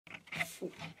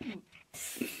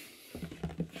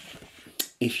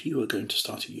If you are going to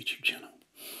start a YouTube channel,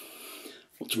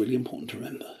 what's really important to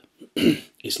remember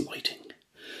is lighting.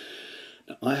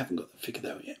 Now, I haven't got that figured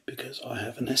out yet because I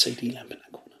have an SAD lamp in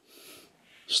that corner,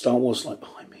 Star Wars light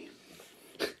behind me,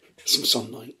 some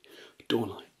sunlight, door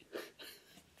light,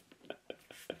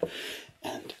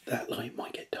 and that light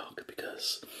might get dark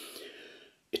because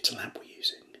it's a lamp we're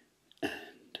using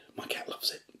and my cat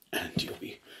loves it, and you'll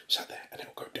be sat there and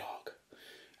it'll go dark,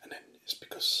 and then it's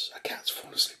because a cat's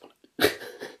fallen asleep on it.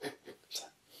 So,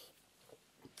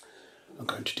 I'm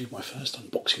going to do my first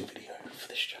unboxing video for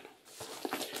this channel.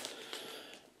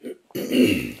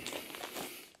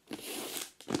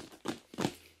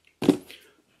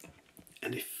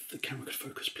 And if the camera could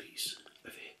focus, please,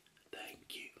 over here,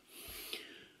 thank you.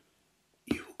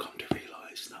 You will come to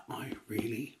realise that I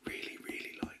really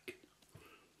like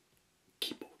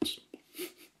keyboards.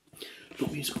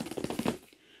 Not musical,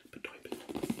 but typing.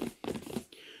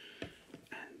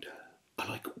 And I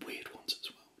like weird ones as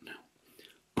well. Now,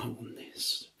 I won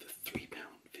this for £3.50,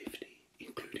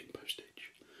 including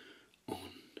postage,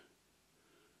 on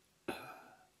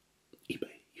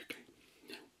eBay UK.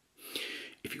 Now,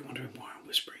 if you're wondering why I'm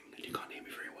whispering and you can't hear me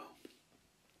very well,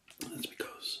 that's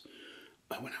because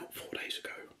I went out 4 days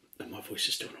ago and my voice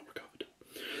is still not recovered.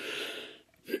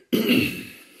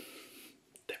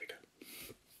 There we go.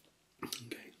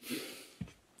 Okay,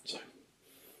 so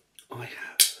I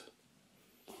have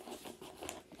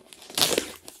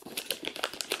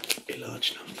a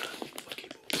large number of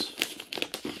keyboards,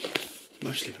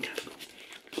 mostly mechanical,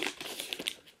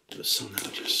 but some that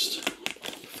are just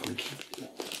funky or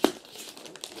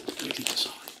really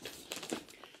designed.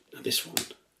 Now this one,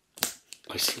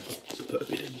 I still put a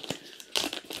bit in.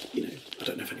 You know, I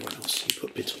don't know if anyone else, you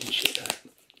put bits on the shit that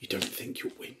you don't think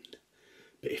you'll win,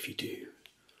 but if you do,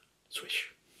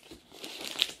 swish.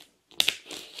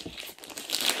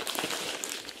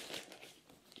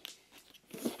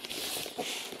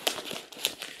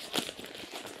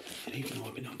 And even though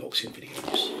I've been unboxing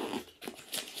videos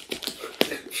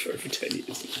for over 10 years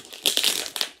now,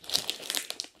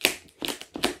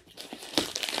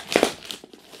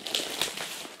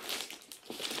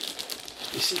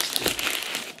 this is the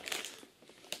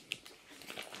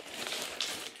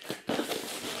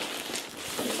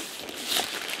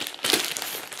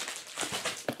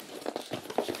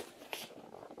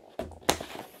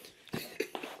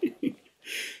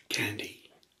Candy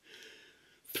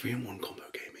 3-in-1 combo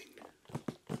gaming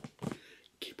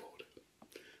keyboard.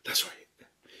 That's right,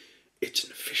 it's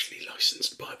an officially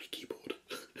licensed Barbie keyboard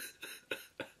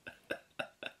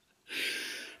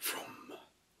from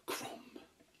Crom.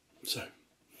 So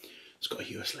it's got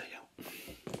a US layout.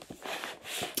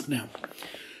 Now,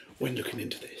 when looking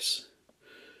into this,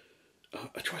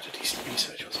 I tried a decent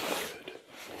research as I could.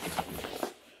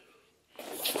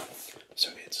 So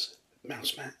it's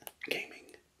mouse mat,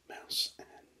 gaming mouse, and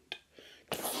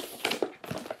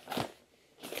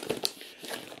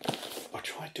I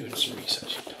tried doing some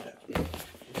research into it,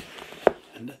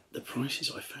 and the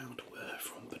prices I found were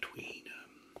from between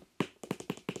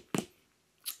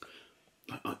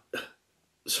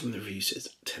some of the reviews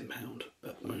said £10,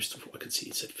 but most of what I could see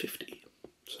it said 50.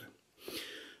 So,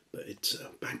 but it's a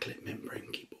backlit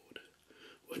membrane keyboard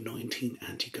with 19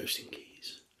 anti-ghosting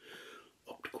keys,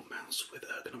 optical mouse with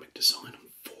ergonomic design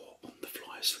on 4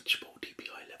 on-the-fly switchable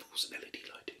DPI levels and LED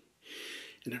lighting,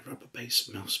 and a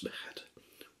rubber-based mouse pad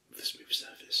with a smooth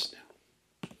surface. Now,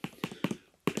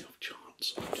 on the off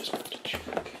chance, I'm just going to check.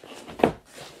 I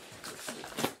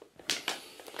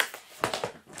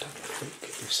don't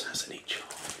think this has any charge.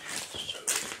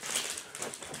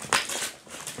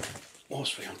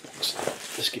 Whilst we unbox it,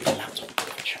 let's give the laptop a bit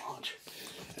of a charge,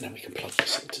 and then we can plug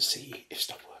this in to see if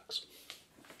stuff works.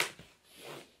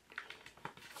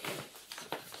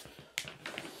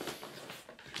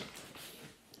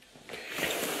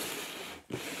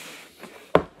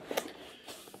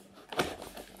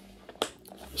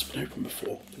 It's been opened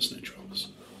before, there's no troubles.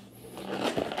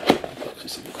 Plug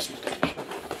this in next location.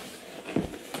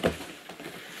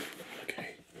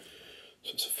 Okay,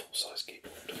 so it's a full-size keyboard.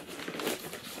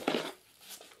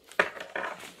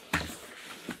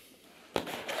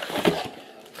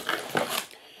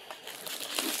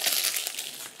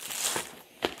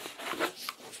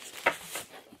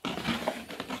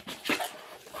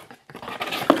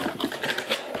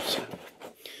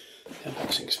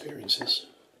 Experiences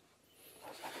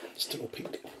still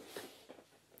pink,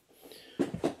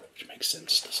 which makes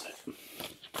sense, doesn't it?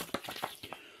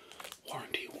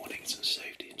 Warranty warnings and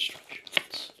safety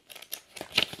instructions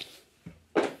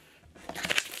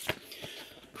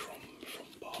from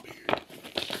Barbie.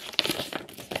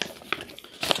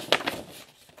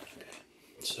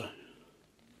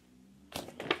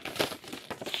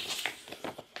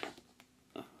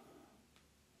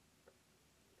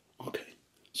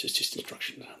 So it's just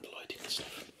instructions around the lighting and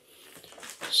stuff.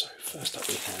 So first up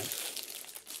we have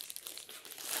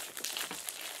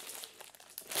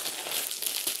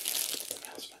the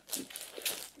mouse pad,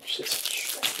 which is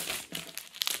strong.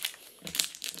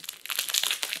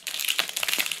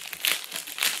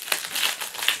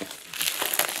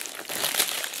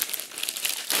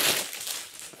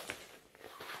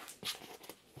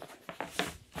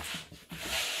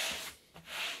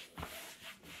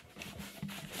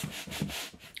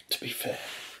 To be fair,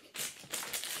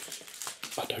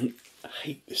 I don't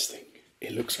hate this thing.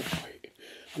 It looks alright.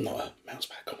 I'm not a mouse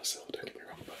pad connoisseur, don't get me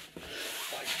wrong, but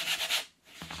like,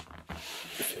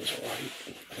 it feels alright.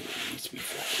 I think it needs to be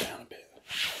flattened down a bit.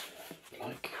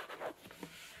 Like,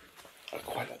 I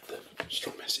quite like the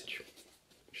strong message,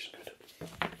 which is good.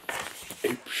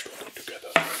 Ape struggle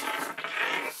together.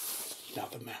 Now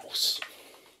the mouse.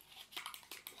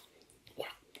 Wow,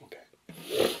 okay.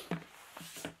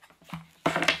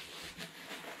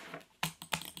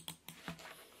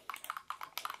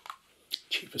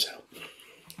 Cheap as hell.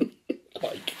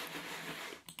 Like,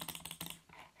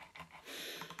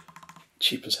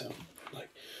 cheap as hell. Like,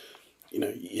 you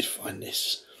know, you'd find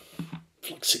this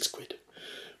for like £6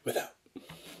 without.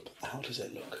 How does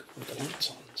it look with the lights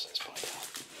on? So let's find out.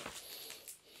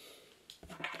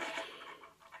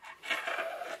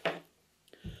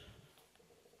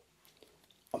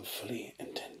 I'm fully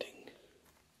intending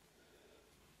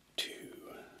to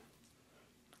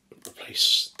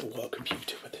replace the work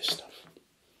computer with this stuff.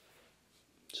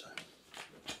 So,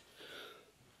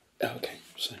 okay,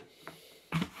 so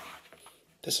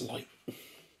there's a light.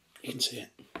 You can see it.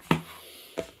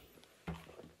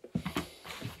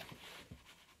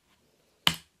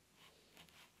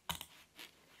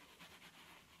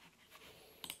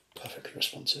 Perfectly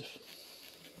responsive.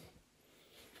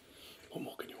 What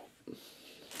more can you want?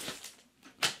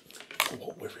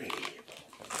 What we're really here for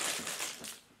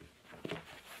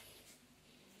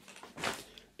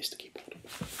is the keyboard.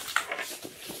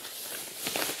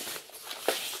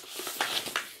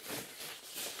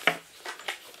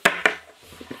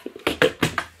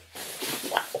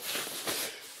 Wow.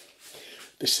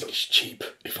 This thing is cheap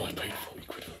if I paid £40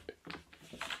 for it.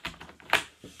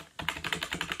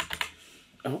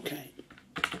 Okay.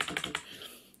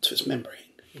 So it's membrane.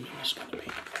 You mean it's going to be.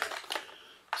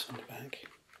 It's on the back.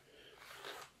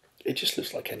 It just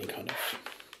looks like any kind of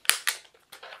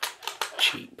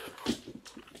cheap. It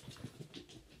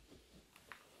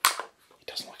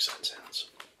doesn't like certain sounds.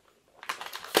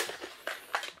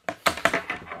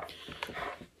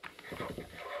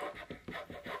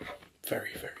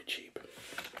 Very, very cheap.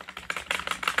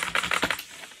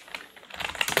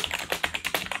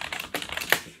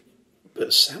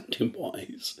 But sounding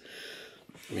wise,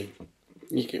 I mean,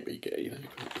 you get what you get, you know.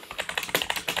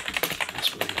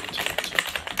 That's what we want to talk about.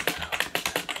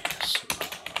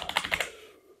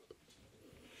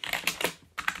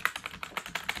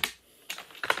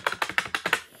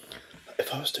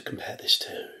 If I was to compare this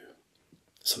to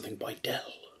something by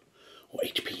Dell or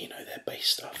HP, you know, their base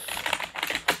stuff,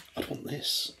 I'd want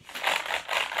this.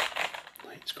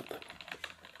 Like, it's got the.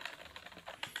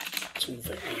 It's all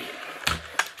very,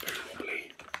 very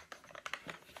wobbly.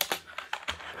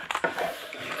 Like,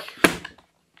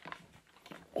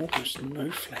 almost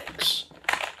no flex.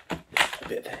 A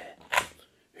bit there.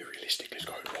 It realistically is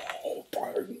going, oh,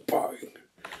 bang, bang.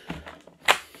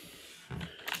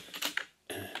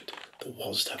 And the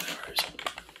was to have arrows on.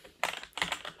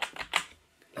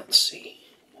 Let's see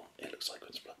what it looks like when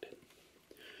it's plugged in.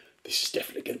 This is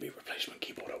definitely going to be a replacement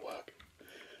keyboard at work.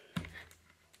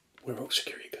 We're all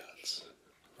security guards.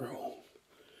 We're all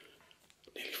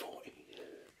nearly 40.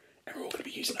 And we're all going to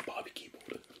be using a Barbie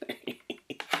keyboard.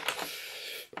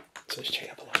 So let's check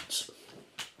out the lights.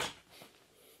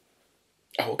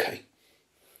 Oh, okay.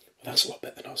 Well, that's a lot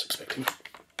better than I was expecting.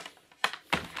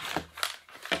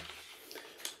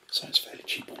 So it's fairly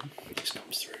cheap one. This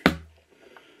comes through.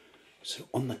 So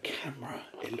on the camera,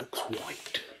 it looks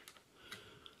white,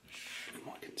 from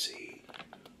what I can see,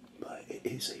 but it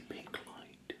is a pink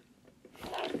light.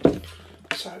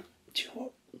 So, do you know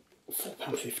what?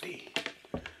 £4.50,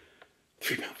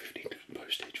 £3.50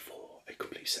 postage for a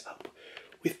complete setup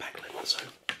with backlit. So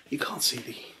you can't see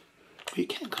the, well, you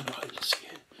can kind of hardly see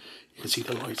it. You can see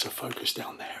the lights are focused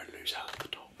down there and loose out at the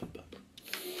top. But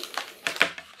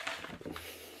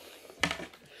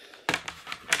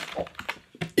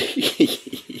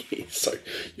so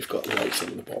you've got the lights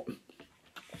on the bottom,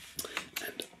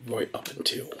 and right up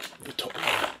until the top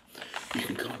layer, you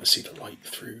can kind of see the light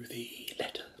through the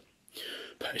letter.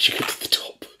 But as you get to the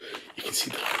top, you can see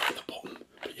the light at the bottom,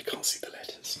 but you can't see the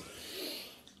letters.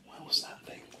 What was that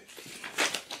thing with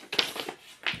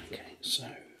the... Okay, so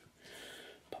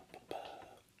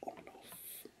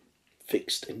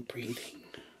breathing.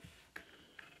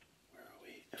 Where are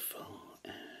we? FR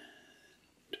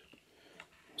and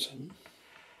awesome.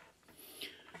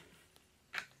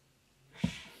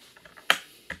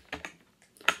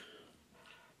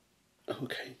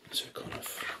 Okay, so kind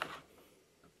of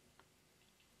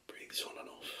breathes on and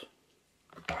off.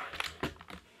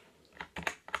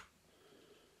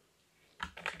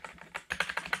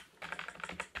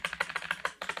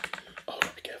 Oh, I've got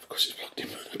to be careful because it's plugged in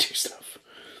when I do stuff.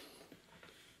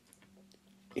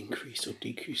 Increase or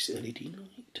decrease LED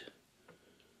light.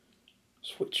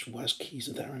 Switch WAS keys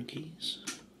with arrow keys.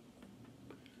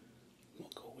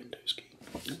 Lock or Windows key.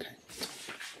 Okay.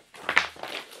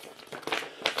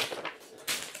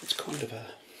 It's kind of a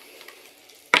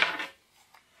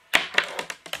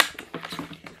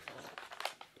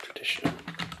traditional.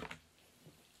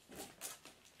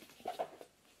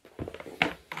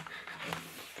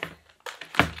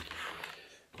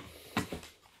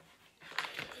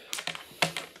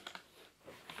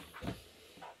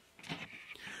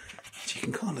 So you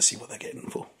can kind of see what they're getting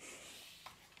for.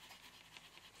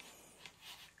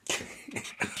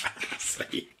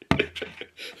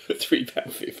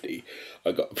 £3.50.